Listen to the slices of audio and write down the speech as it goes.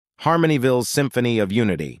Harmonyville's Symphony of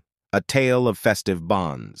Unity, a tale of festive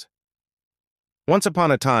bonds. Once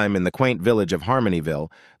upon a time in the quaint village of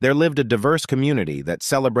Harmonyville, there lived a diverse community that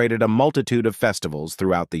celebrated a multitude of festivals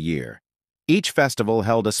throughout the year. Each festival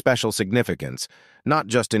held a special significance, not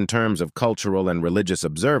just in terms of cultural and religious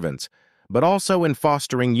observance, but also in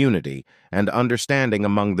fostering unity and understanding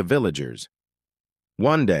among the villagers.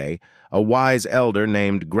 One day, a wise elder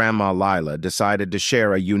named Grandma Lila decided to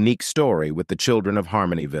share a unique story with the children of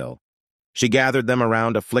Harmonyville. She gathered them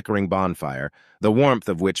around a flickering bonfire, the warmth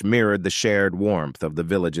of which mirrored the shared warmth of the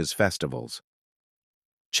village's festivals.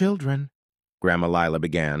 "Children," Grandma Lila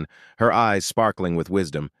began, her eyes sparkling with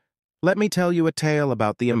wisdom, "let me tell you a tale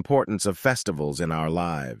about the importance of festivals in our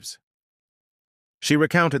lives." She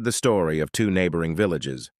recounted the story of two neighboring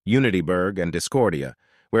villages, Unityburg and Discordia,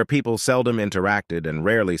 where people seldom interacted and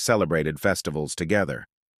rarely celebrated festivals together.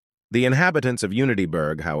 The inhabitants of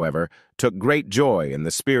Unityburg, however, took great joy in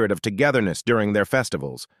the spirit of togetherness during their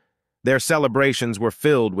festivals. Their celebrations were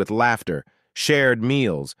filled with laughter, shared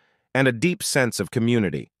meals, and a deep sense of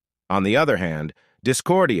community. On the other hand,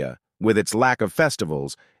 Discordia, with its lack of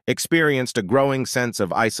festivals, experienced a growing sense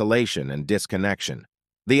of isolation and disconnection.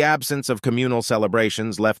 The absence of communal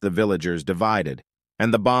celebrations left the villagers divided,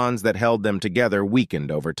 and the bonds that held them together weakened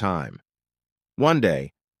over time. One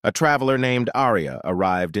day, a traveler named Arya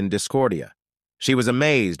arrived in Discordia. She was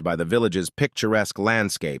amazed by the village's picturesque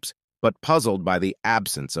landscapes, but puzzled by the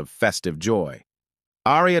absence of festive joy.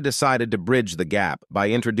 Arya decided to bridge the gap by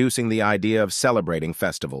introducing the idea of celebrating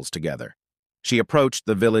festivals together. She approached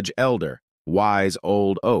the village elder, Wise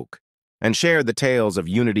Old Oak, and shared the tales of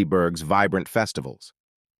Unityburg's vibrant festivals.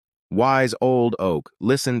 Wise Old Oak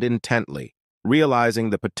listened intently,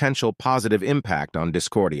 realizing the potential positive impact on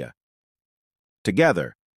Discordia.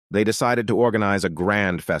 Together, they decided to organize a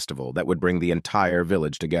grand festival that would bring the entire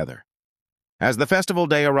village together. As the festival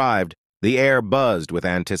day arrived, the air buzzed with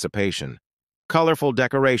anticipation. Colorful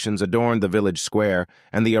decorations adorned the village square,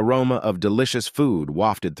 and the aroma of delicious food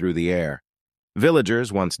wafted through the air.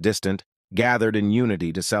 Villagers, once distant, gathered in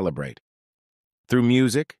unity to celebrate. Through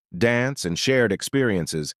music, dance, and shared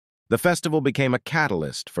experiences, the festival became a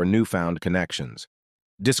catalyst for newfound connections.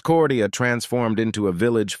 Discordia transformed into a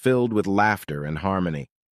village filled with laughter and harmony.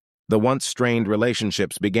 The once strained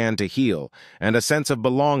relationships began to heal, and a sense of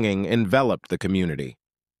belonging enveloped the community.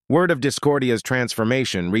 Word of Discordia's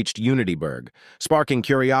transformation reached Unityburg, sparking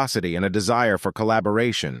curiosity and a desire for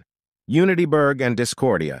collaboration. Unityburg and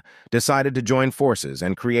Discordia decided to join forces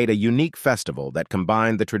and create a unique festival that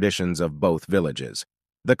combined the traditions of both villages.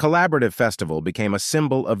 The collaborative festival became a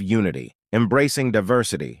symbol of unity, embracing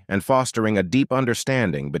diversity and fostering a deep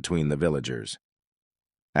understanding between the villagers.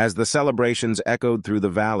 As the celebrations echoed through the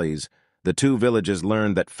valleys, the two villages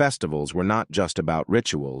learned that festivals were not just about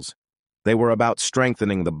rituals. They were about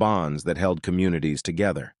strengthening the bonds that held communities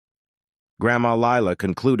together. Grandma Lila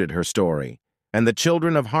concluded her story, and the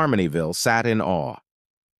children of Harmonyville sat in awe.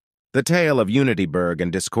 The tale of Unityburg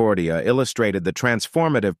and Discordia illustrated the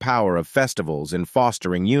transformative power of festivals in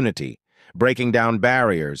fostering unity, breaking down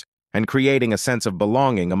barriers, and creating a sense of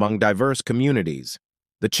belonging among diverse communities.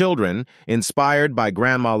 The children, inspired by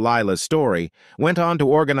Grandma Lila's story, went on to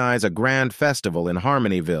organize a grand festival in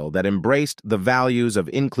Harmonyville that embraced the values of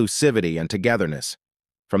inclusivity and togetherness.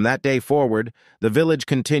 From that day forward, the village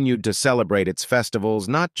continued to celebrate its festivals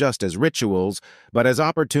not just as rituals, but as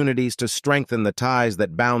opportunities to strengthen the ties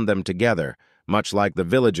that bound them together, much like the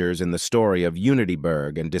villagers in the story of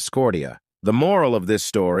Unityburg and Discordia. The moral of this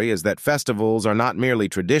story is that festivals are not merely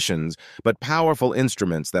traditions, but powerful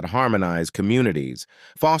instruments that harmonize communities,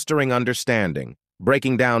 fostering understanding,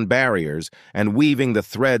 breaking down barriers, and weaving the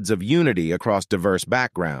threads of unity across diverse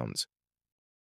backgrounds.